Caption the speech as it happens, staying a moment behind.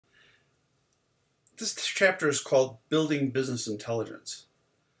This chapter is called Building Business Intelligence.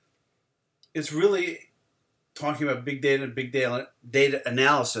 It's really talking about big data and data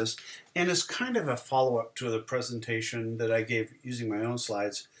analysis, and is kind of a follow-up to the presentation that I gave using my own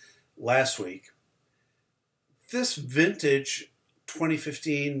slides last week. This vintage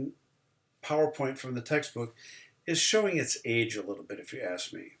 2015 PowerPoint from the textbook is showing its age a little bit, if you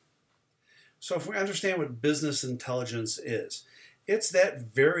ask me. So if we understand what business intelligence is, it's that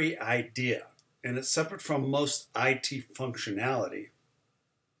very idea, and it's separate from most IT functionality.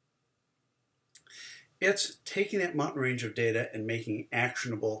 It's taking that mountain range of data and making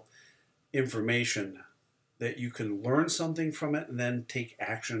actionable information that you can learn something from it and then take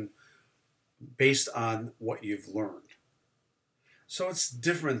action based on what you've learned. So it's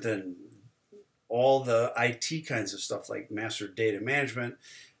different than all the IT kinds of stuff like master data management,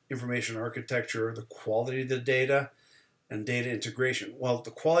 information architecture, the quality of the data, and data integration. Well,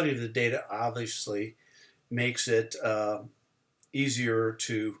 the quality of the data obviously makes it easier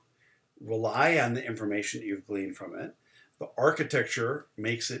to rely on the information that you've gleaned from it. The architecture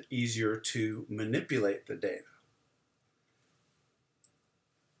makes it easier to manipulate the data.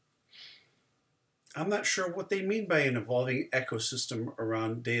 I'm not sure what they mean by an evolving ecosystem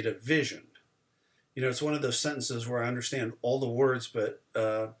around data vision. You know, it's one of those sentences where I understand all the words, but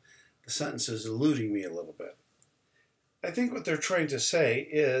the sentence is eluding me a little bit. I think what they're trying to say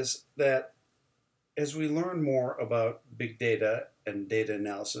is that as we learn more about big data and data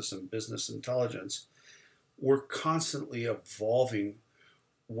analysis and business intelligence, we're constantly evolving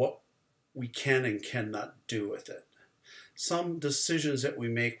what we can and cannot do with it. Some decisions that we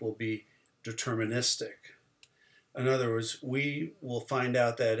make will be deterministic. In other words, we will find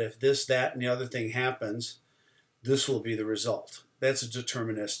out that if this, that, and the other thing happens, this will be the result. That's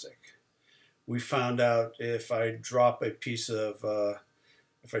deterministic. We found out if I drop a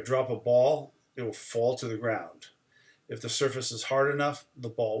ball, it will fall to the ground. If the surface is hard enough, the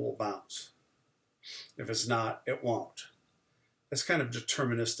ball will bounce. If it's not, it won't. That's kind of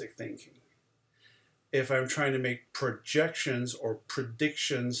deterministic thinking. If I'm trying to make projections or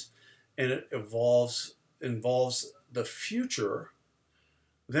predictions and it involves the future,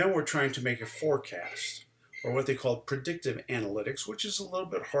 then we're trying to make a forecast, or what they call predictive analytics, which is a little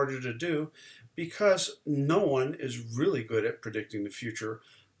bit harder to do because no one is really good at predicting the future.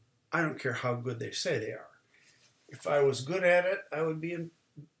 I don't care how good they say they are. If I was good at it, I would be a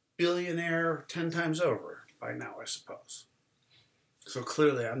billionaire 10 times over by now, I suppose. So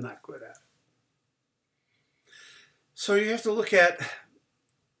clearly I'm not good at it. So you have to look at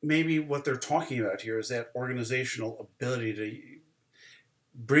maybe what they're talking about here is that organizational ability to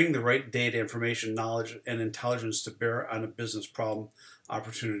bring the right data, information, knowledge, and intelligence to bear on a business problem,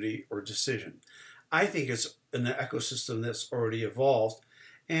 opportunity, or decision. I think it's an ecosystem that's already evolved,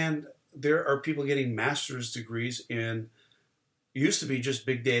 and there are people getting master's degrees in, used to be just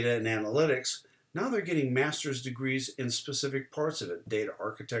big data and analytics, now they're getting master's degrees in specific parts of it, data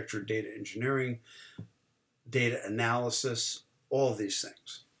architecture, data engineering, data analysis, all of these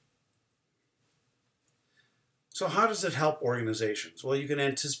things. So how does it help organizations? Well, you can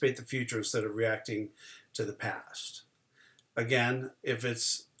anticipate the future instead of reacting to the past. Again, if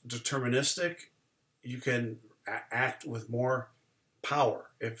it's deterministic, you can act with more power.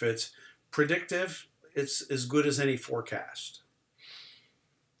 If it's predictive, it's as good as any forecast.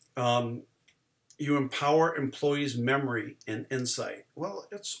 You empower employees' memory and insight. Well,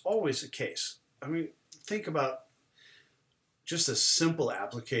 it's always the case. I mean, think about just a simple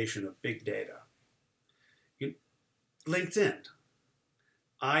application of big data. LinkedIn.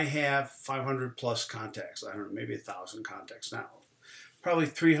 I have 500 plus contacts. I don't know, maybe 1,000 contacts now. Probably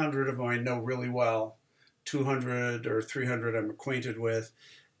 300 of them I know really well. 200 or 300 I'm acquainted with.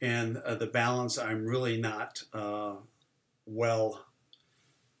 And the balance I'm really not well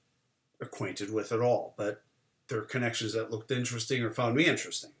acquainted with at all. But there are connections that looked interesting or found me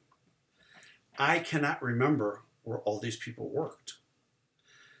interesting. I cannot remember where all these people worked.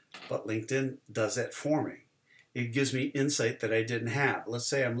 But LinkedIn does that for me. It gives me insight that I didn't have. Let's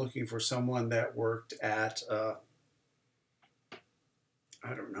say I'm looking for someone that worked at, I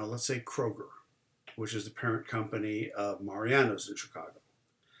don't know, let's say Kroger, which is the parent company of Mariano's in Chicago.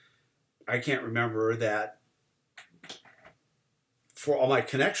 I can't remember that for all my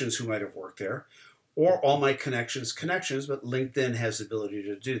connections who might have worked there, or all my connections, but LinkedIn has the ability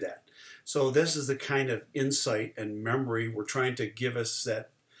to do that. So this is the kind of insight and memory we're trying to give us, that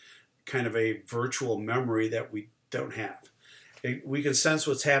kind of a virtual memory that we don't have. We can sense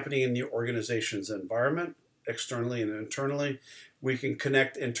what's happening in the organization's environment, externally and internally. We can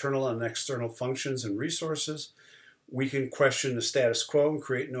connect internal and external functions and resources. We can question the status quo and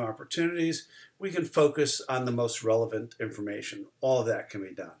create new opportunities. We can focus on the most relevant information. All of that can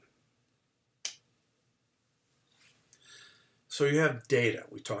be done. So you have data.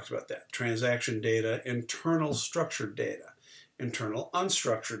 We talked about that. Transaction data, internal structured data, internal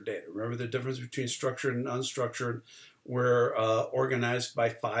unstructured data. Remember the difference between structured and unstructured? We're organized by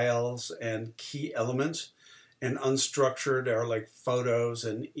files and key elements, and unstructured are like photos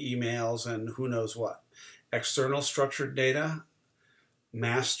and emails and who knows what. External structured data,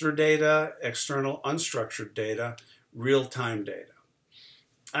 master data, external unstructured data, real-time data.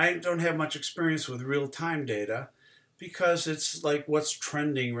 I don't have much experience with real-time data because it's like what's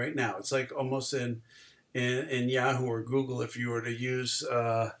trending right now. It's like almost in Yahoo or Google, if you were to use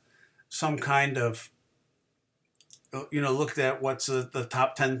some kind of, look at what's the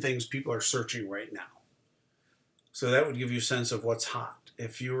top 10 things people are searching right now. So that would give you a sense of what's hot.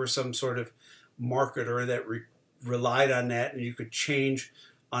 If you were some sort of marketer that relied on that and you could change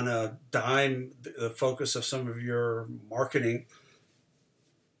on a dime the focus of some of your marketing,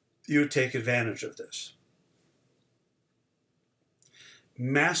 you would take advantage of this.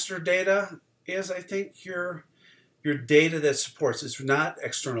 Master data is, I think, your data that supports. It's not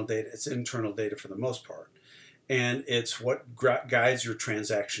external data, it's internal data for the most part. And it's what guides your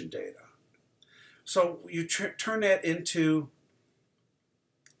transaction data. So you turn that into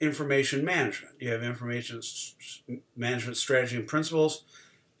information management. You have information management strategy and principles.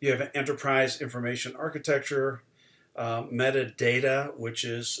 You have enterprise information architecture, metadata, which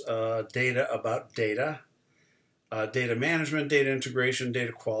is data about data, data management, data integration,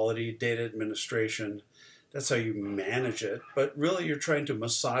 data quality, data administration. That's how you manage it. But really, you're trying to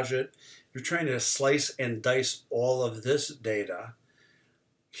massage it. You're trying to slice and dice all of this data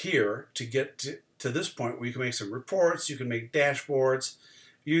here to get to this point where you can make some reports, you can make dashboards.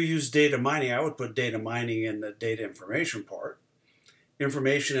 You use data mining. I would put data mining in the data information part.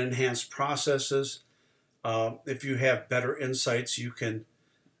 Information enhanced processes. If you have better insights, you can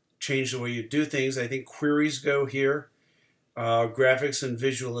change the way you do things. I think queries go here. Graphics and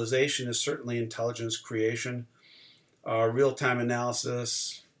visualization is certainly intelligence creation. Real-time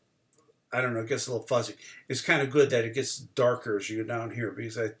analysis, I don't know, it gets a little fuzzy. It's kind of good that it gets darker as you go down here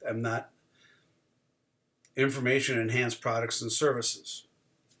because I'm not information enhanced products and services.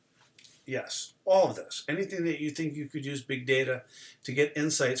 Yes, all of this. Anything that you think you could use big data to get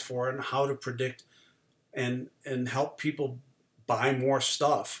insights for and how to predict and help people buy more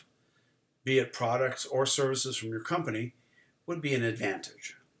stuff, be it products or services from your company, would be an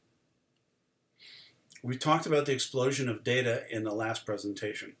advantage. We talked about the explosion of data in the last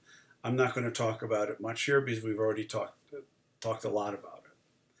presentation. I'm not going to talk about it much here because we've already talked a lot about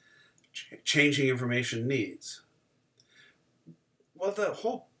it. Changing information needs. Well, the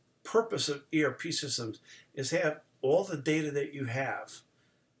whole purpose of ERP systems is to have all the data that you have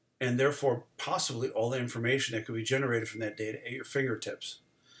and therefore possibly all the information that could be generated from that data at your fingertips.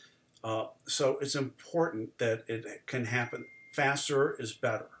 So it's important that it can happen. Faster is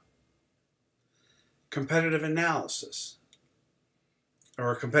better. Competitive analysis,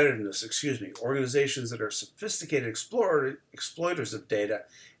 or competitiveness, excuse me. Organizations that are sophisticated exploiters of data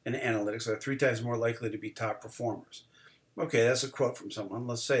and analytics are 3 times more likely to be top performers. Okay, that's a quote from someone.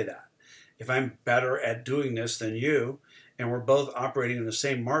 Let's say that. If I'm better at doing this than you, and we're both operating in the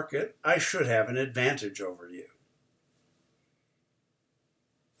same market, I should have an advantage over you.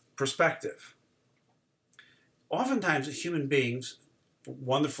 Perspective. Oftentimes, as human beings,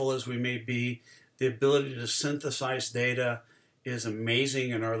 wonderful as we may be, the ability to synthesize data is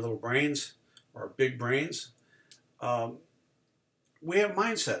amazing in our little brains, or our big brains. We have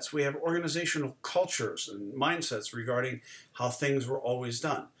mindsets. We have organizational cultures and mindsets regarding how things were always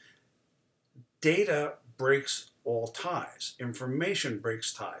done. Data breaks all ties. Information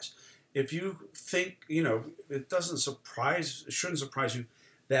breaks ties. If you think, it shouldn't surprise you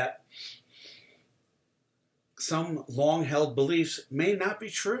that some long-held beliefs may not be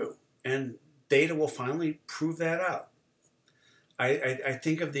true, and data will finally prove that out. I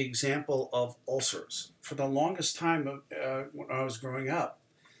think of the example of ulcers. For the longest time when I was growing up,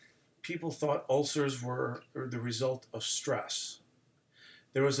 people thought ulcers were the result of stress.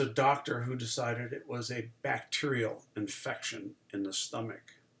 There was a doctor who decided it was a bacterial infection in the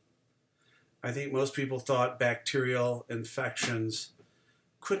stomach. I think most people thought bacterial infections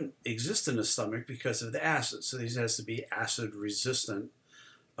couldn't exist in the stomach because of the acid. So these has to be acid-resistant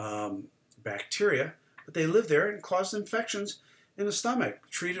bacteria, but they lived there and caused infections in the stomach.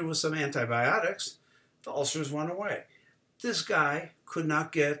 Treated with some antibiotics, the ulcers went away. This guy could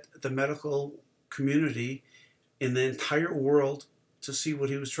not get the medical community in the entire world to see what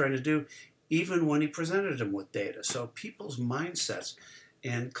he was trying to do, even when he presented them with data. So people's mindsets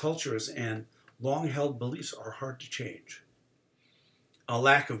and cultures and long-held beliefs are hard to change. A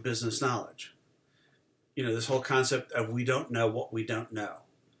lack of business knowledge. You know, this whole concept of we don't know what we don't know.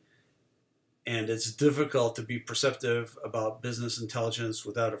 And it's difficult to be perceptive about business intelligence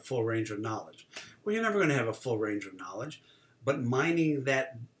without a full range of knowledge. Well, you're never going to have a full range of knowledge, but mining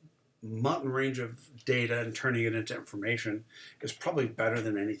that mountain range of data and turning it into information is probably better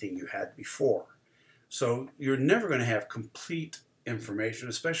than anything you had before. So you're never going to have complete information,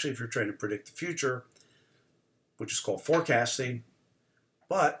 especially if you're trying to predict the future, which is called forecasting,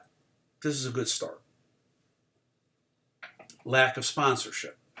 but this is a good start. Lack of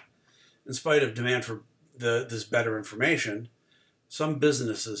sponsorship. In spite of demand for this better information, some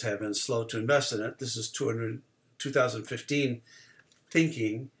businesses have been slow to invest in it. This is 2015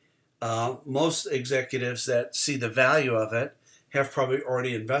 thinking. Most executives that see the value of it have probably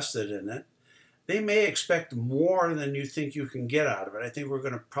already invested in it. They may expect more than you think you can get out of it. I think we're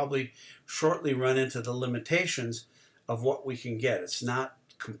going to probably shortly run into the limitations of what we can get. It's not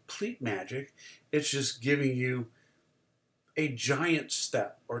complete magic. It's just giving you a giant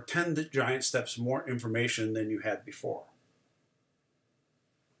step or 10 giant steps more information than you had before.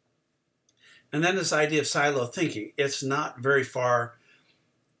 And then this idea of silo thinking. It's not very far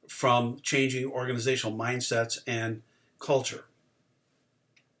from changing organizational mindsets and culture.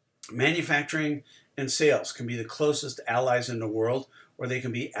 Manufacturing and sales can be the closest allies in the world, or they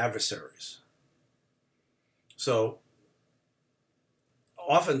can be adversaries. So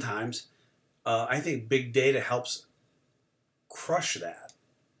oftentimes, I think big data helps crush that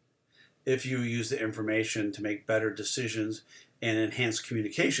if you use the information to make better decisions and enhance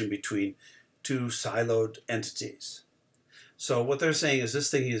communication between two siloed entities. So what they're saying is this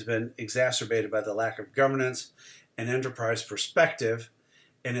thing has been exacerbated by the lack of governance and enterprise perspective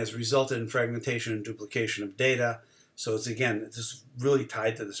and has resulted in fragmentation and duplication of data. So it's, again, this is really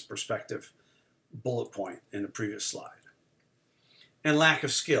tied to this perspective bullet point in the previous slide. And lack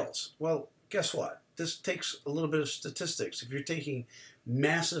of skills. Well, guess what? This takes a little bit of statistics. If you're taking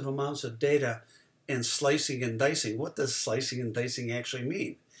massive amounts of data and slicing and dicing, what does slicing and dicing actually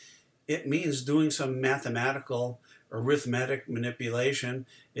mean? It means doing some mathematical, arithmetic manipulation.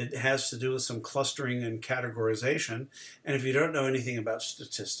 It has to do with some clustering and categorization. And if you don't know anything about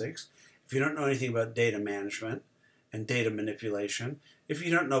statistics, if you don't know anything about data management and data manipulation, if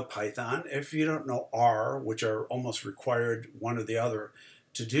you don't know Python, if you don't know R, which are almost required one or the other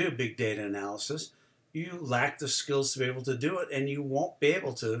to do big data analysis, you lack the skills to be able to do it, and you won't be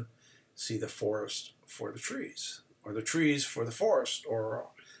able to see the forest for the trees, or the trees for the forest, or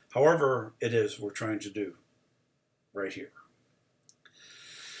however it is we're trying to do right here.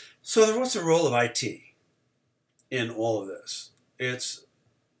 So what's the role of IT in all of this?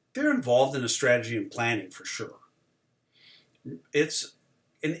 They're involved in the strategy and planning for sure. It's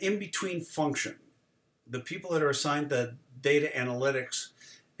an in-between function. The people that are assigned the data analytics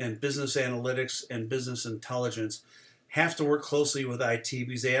and business intelligence have to work closely with IT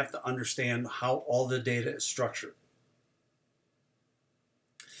because they have to understand how all the data is structured.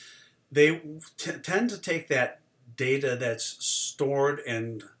 They tend to take that data that's stored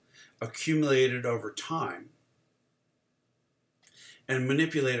and accumulated over time and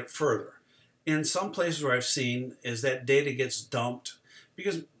manipulate it further. In some places where I've seen is that data gets dumped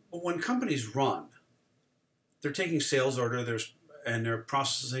because when companies run, they're taking sales orders and they're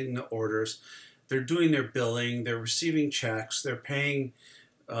processing the orders, they're doing their billing, they're receiving checks, they're paying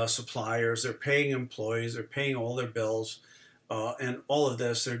suppliers, they're paying employees, they're paying all their bills, and all of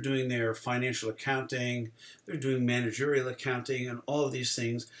this, they're doing their financial accounting, they're doing managerial accounting, and all of these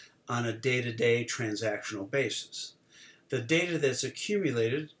things on a day-to-day transactional basis. The data that's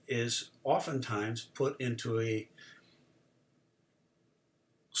accumulated is oftentimes put into a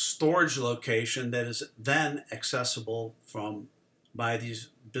storage location that is then accessible by these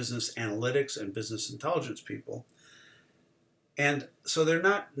business analytics and business intelligence people. And so they're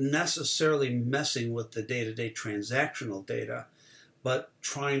not necessarily messing with the day-to-day transactional data, but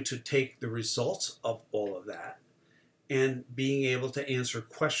trying to take the results of all of that and being able to answer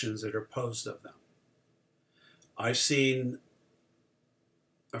questions that are posed of them. I've seen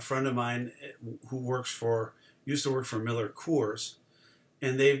a friend of mine who used to work for Miller Coors,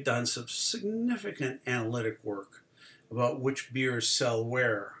 and they've done some significant analytic work about which beers sell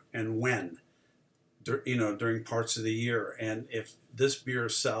where and when, during parts of the year. And if this beer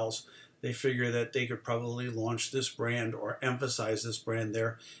sells, they figure that they could probably launch this brand or emphasize this brand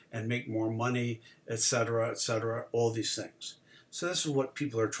there and make more money, etc., all these things. So this is what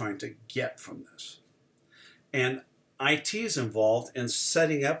people are trying to get from this. And IT is involved in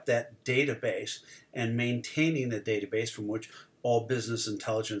setting up that database and maintaining the database from which all business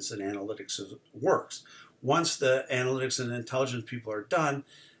intelligence and analytics works. Once the analytics and intelligence people are done,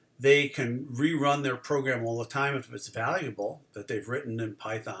 they can rerun their program all the time if it's valuable that they've written in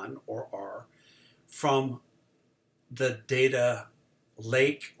Python or R from the data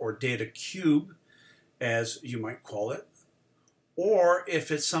lake or data cube, as you might call it, or if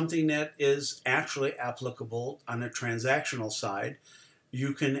it's something that is actually applicable on the transactional side,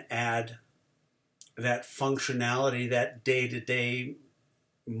 you can add that functionality, that day-to-day,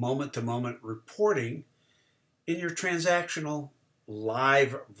 moment-to-moment reporting in your transactional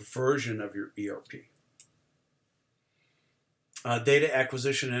live version of your ERP. Data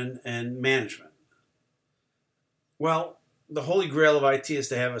acquisition and management. Well, the holy grail of IT is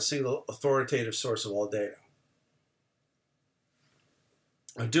to have a single authoritative source of all data.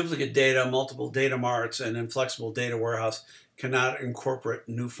 A duplicate data, multiple data marts, and inflexible data warehouse cannot incorporate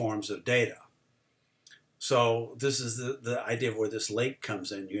new forms of data. So this is the idea of where this lake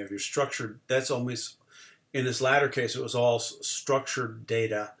comes in. You have your structured, that's almost, in this latter case, it was all structured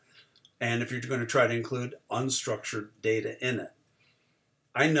data. And if you're going to try to include unstructured data in it.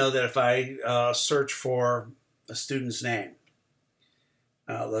 I know that if I search for a student's name,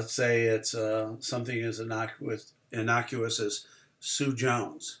 let's say it's something as innocuous as Sue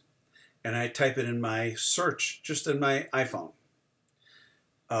Jones, and I type it in my search, just in my iPhone,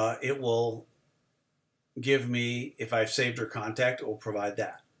 it will give me, if I've saved her contact, it will provide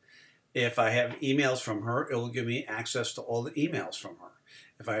that. If I have emails from her, it will give me access to all the emails from her.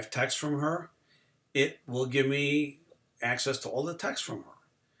 If I have text from her, it will give me access to all the text from her.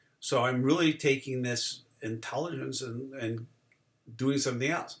 So I'm really taking this intelligence and doing something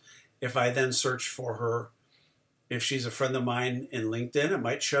else. If I then search for her, if she's a friend of mine in LinkedIn, it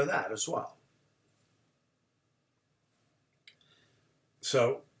might show that as well.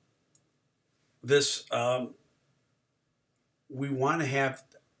 So this, we want to have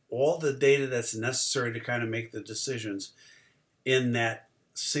all the data that's necessary to kind of make the decisions in that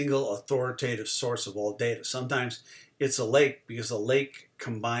single authoritative source of all data. Sometimes it's a lake because a lake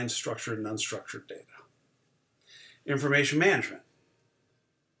combines structured and unstructured data. Information management.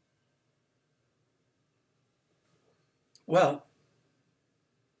 Well,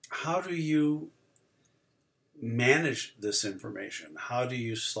 how do you manage this information? How do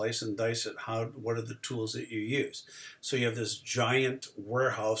you slice and dice it? What are the tools that you use? So you have this giant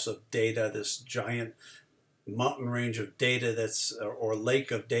warehouse of data, this giant mountain range of data that's, or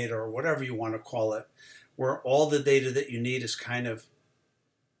lake of data, or whatever you want to call it, where all the data that you need is kind of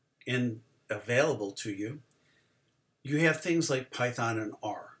available to you. You have things like Python and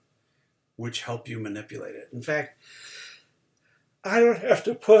R, which help you manipulate it. In fact, I don't have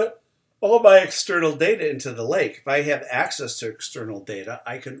to put all my external data into the lake. If I have access to external data,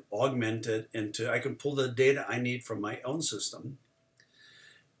 I can augment it I can pull the data I need from my own system.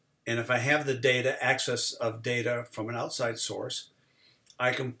 And if I have the data, access of data from an outside source,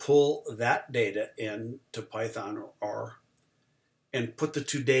 I can pull that data into Python or R and put the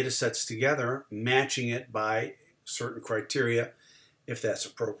two data sets together, matching it by certain criteria if that's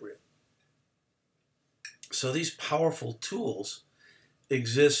appropriate. So these powerful tools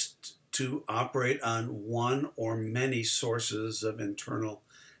exist to operate on one or many sources of internal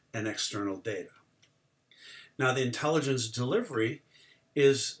and external data. Now, the intelligence delivery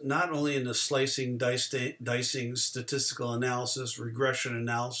is not only in the slicing, dicing, statistical analysis, regression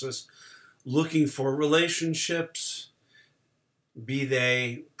analysis, looking for relationships, be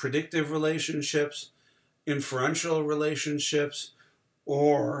they predictive relationships, inferential relationships,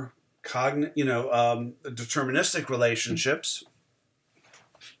 or deterministic relationships.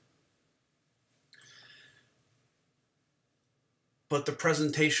 But the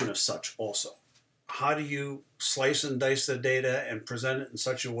presentation of such also. How do you slice and dice the data and present it in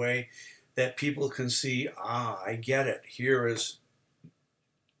such a way that people can see, I get it. Here is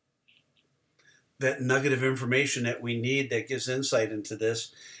that nugget of information that we need that gives insight into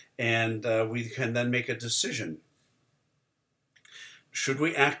this, and we can then make a decision. Should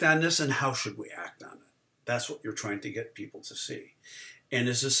we act on this, and how should we act on it? That's what you're trying to get people to see. And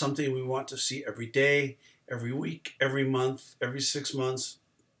is this something we want to see every day, every week, every month, every 6 months,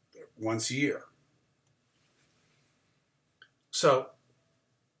 once a year? So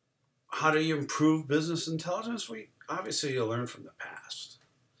how do you improve business intelligence? Obviously, you learn from the past.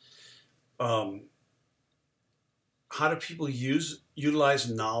 How do people utilize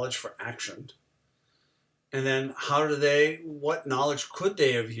knowledge for action? And then what knowledge could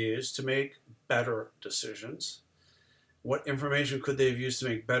they have used to make better decisions? What information could they have used to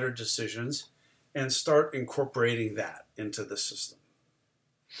make better decisions? and start incorporating that into the system.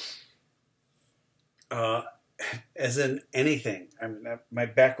 As in anything, I mean, my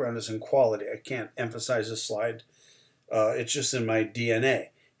background is in quality. I can't emphasize this slide. It's just in my DNA.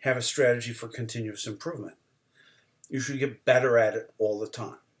 Have a strategy for continuous improvement. You should get better at it all the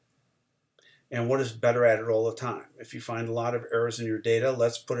time. And what is better at it all the time? If you find a lot of errors in your data,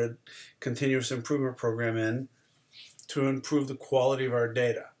 let's put a continuous improvement program in to improve the quality of our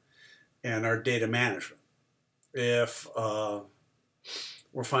data and our data management. If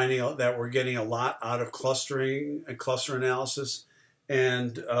we're finding out that we're getting a lot out of clustering and cluster analysis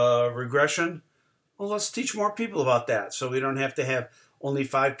and regression, well, let's teach more people about that so we don't have to have only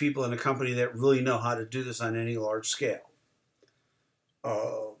 5 people in a company that really know how to do this on any large scale.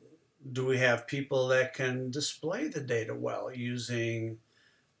 Do we have people that can display the data well using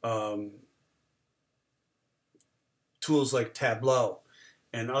tools like Tableau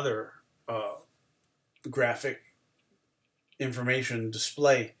and other graphic information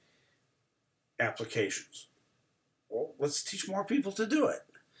display applications? Well, let's teach more people to do it.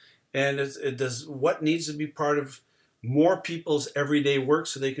 And it does what needs to be part of more people's everyday work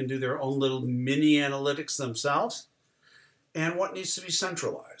so they can do their own little mini analytics themselves, and what needs to be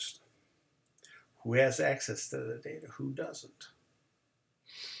centralized. Who has access to the data? Who doesn't?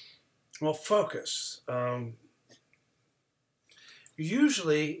 Well, focus.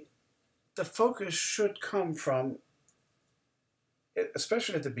 Usually, the focus should come from,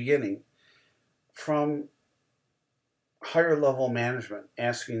 especially at the beginning, from higher level management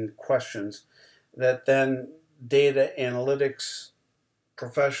asking questions that then data analytics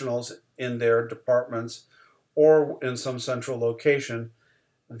professionals in their departments or in some central location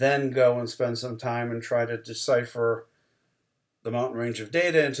then go and spend some time and try to decipher the mountain range of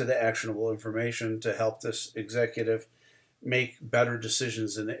data into the actionable information to help this executive make better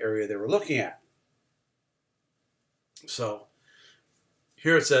decisions in the area they were looking at. So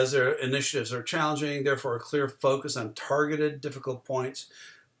here it says their initiatives are challenging, therefore a clear focus on targeted, difficult points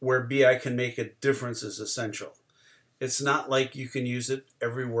where BI can make a difference is essential. It's not like you can use it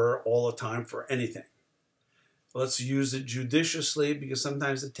everywhere all the time for anything. Let's use it judiciously because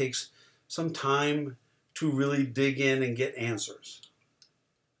sometimes it takes some time to really dig in and get answers.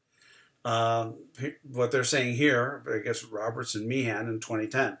 What they're saying here, I guess Roberts and Meehan in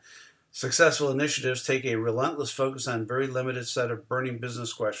 2010, successful initiatives take a relentless focus on a very limited set of burning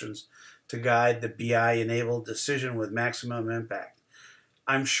business questions to guide the BI-enabled decision with maximum impact.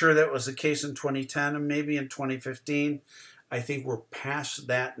 I'm sure that was the case in 2010 and maybe in 2015. I think we're past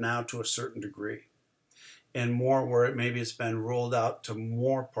that now to a certain degree, and more where maybe it's been rolled out to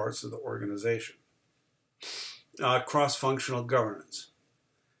more parts of the organization. Cross-functional governance.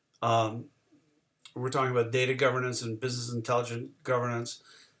 We're talking about data governance and business intelligence governance.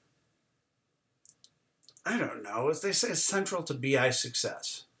 I don't know, as they say, it's central to BI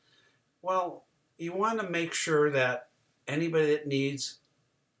success. Well, you want to make sure that anybody that needs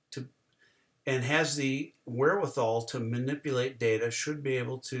to and has the wherewithal to manipulate data should be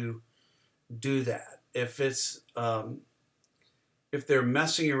able to do that. If it's if they're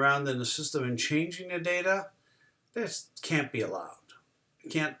messing around in the system and changing the data, this can't be allowed. It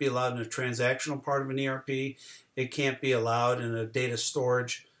can't be allowed in a transactional part of an ERP. It can't be allowed in a data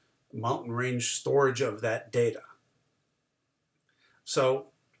storage, mountain range storage of that data. So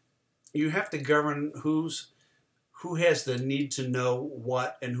you have to govern who has the need to know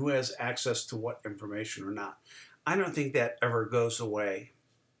what and who has access to what information or not. I don't think that ever goes away.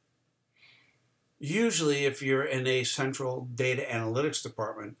 Usually, if you're in a central data analytics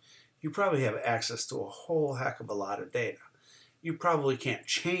department, you probably have access to a whole heck of a lot of data. You probably can't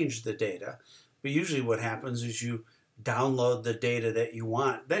change the data, but usually what happens is you download the data that you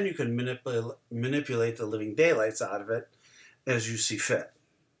want. Then you can manipulate the living daylights out of it as you see fit.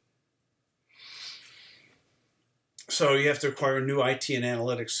 So you have to acquire new IT and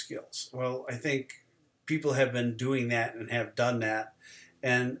analytics skills. Well, I think people have been doing that and have done that.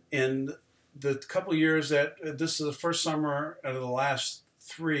 And in the couple years that this is the first summer out of the last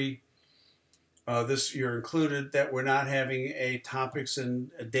 3, this year included, that we're not having a topics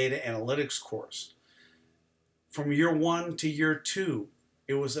in a data analytics course. From year 1 to year 2,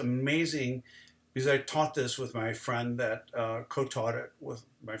 it was amazing because I taught this with my friend that co-taught it with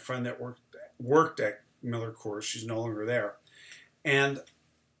my friend that worked at Miller Coors. She's no longer there. And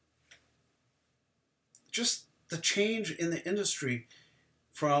just the change in the industry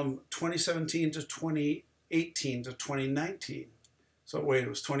from 2017 to 2018 to 2019. So wait, it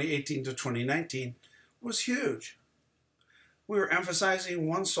was 2018 to 2019 was huge. We were emphasizing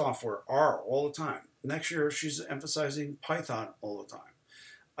one software, R, all the time. Next year, she's emphasizing Python all the time.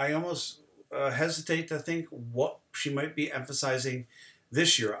 I almost hesitate to think what she might be emphasizing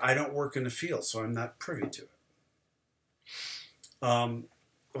this year. I don't work in the field, so I'm not privy to it.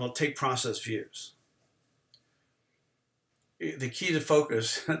 Well, take process views. The key to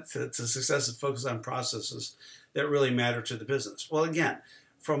focus, to success, is focus on processes that really matter to the business. Well, again,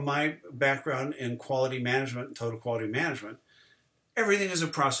 from my background in quality management and total quality management, everything is a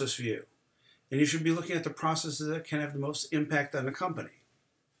process view. And you should be looking at the processes that can have the most impact on the company.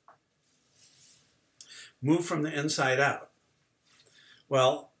 Move from the inside out.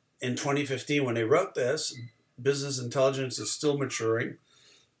 Well, in 2015, when they wrote this, business intelligence is still maturing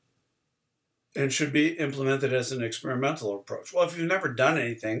and should be implemented as an experimental approach. Well, if you've never done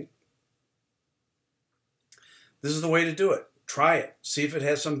anything, this is the way to do it. Try it. See if it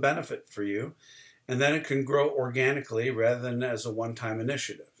has some benefit for you, and then it can grow organically rather than as a one-time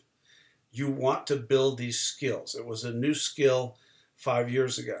initiative. You want to build these skills. It was a new skill 5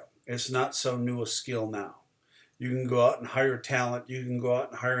 years ago. It's not so new a skill now. You can go out and hire talent. You can go out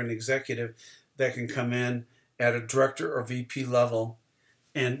and hire an executive that can come in at a director or VP level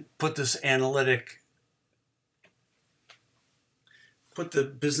and put the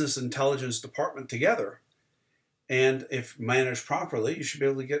business intelligence department together. And if managed properly, you should be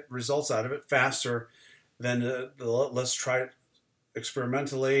able to get results out of it faster than let's try it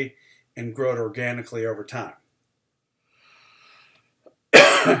experimentally and grow it organically over time.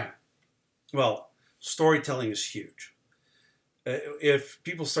 Well, storytelling is huge. If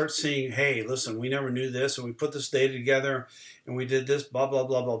people start seeing, hey, listen, we never knew this, and we put this data together, and we did this, blah, blah,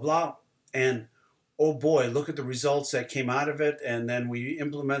 blah, blah, blah, and oh boy, look at the results that came out of it, and then we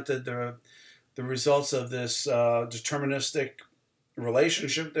implemented the results of this deterministic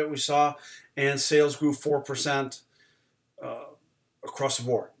relationship that we saw, and sales grew 4% across the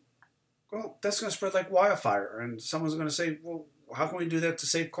board. Well, that's going to spread like wildfire, and someone's going to say, well, how can we do that to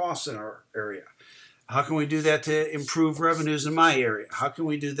save costs in our area? How can we do that to improve revenues in my area? How can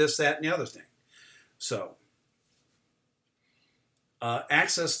we do this, that, and the other thing? So,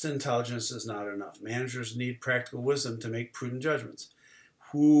 access to intelligence is not enough. Managers need practical wisdom to make prudent judgments.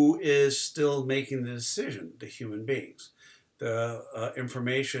 Who is still making the decision? The human beings. The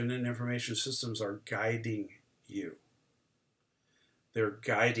information and information systems are guiding you. They're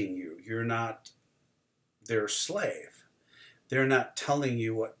guiding you. You're not their slave. They're not telling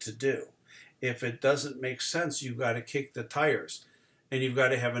you what to do. If it doesn't make sense, you've got to kick the tires. And you've got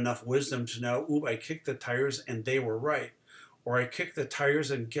to have enough wisdom to know, ooh, I kicked the tires and they were right. Or I kicked the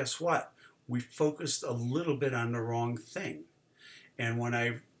tires and guess what? We focused a little bit on the wrong thing. And when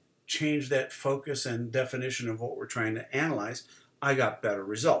I changed that focus and definition of what we're trying to analyze, I got better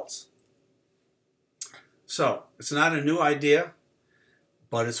results. So it's not a new idea,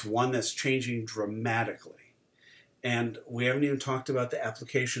 but it's one that's changing dramatically. And we haven't even talked about the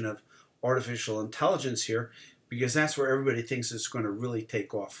application of artificial intelligence here, because that's where everybody thinks it's going to really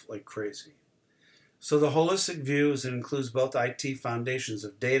take off like crazy. So the holistic view includes both IT foundations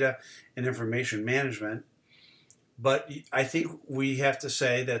of data and information management, but I think we have to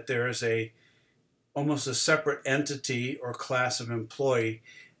say that there is almost a separate entity or class of employee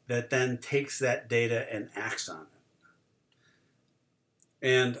that then takes that data and acts on it.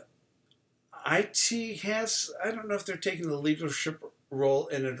 And IT has, I don't know if they're taking the leadership role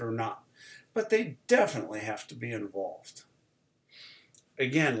in it or not, but they definitely have to be involved.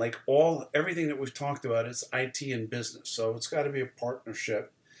 Again, like everything that we've talked about, it's IT and business, so it's got to be a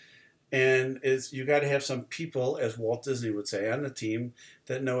partnership, and you got to have some people, as Walt Disney would say, on the team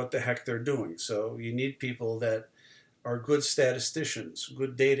that know what the heck they're doing. So you need people that are good statisticians,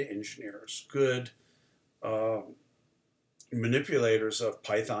 good data engineers, good manipulators of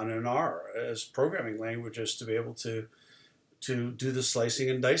Python and R as programming languages to be able to do the slicing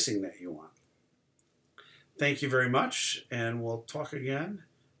and dicing that you want. Thank you very much, and we'll talk again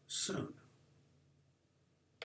soon.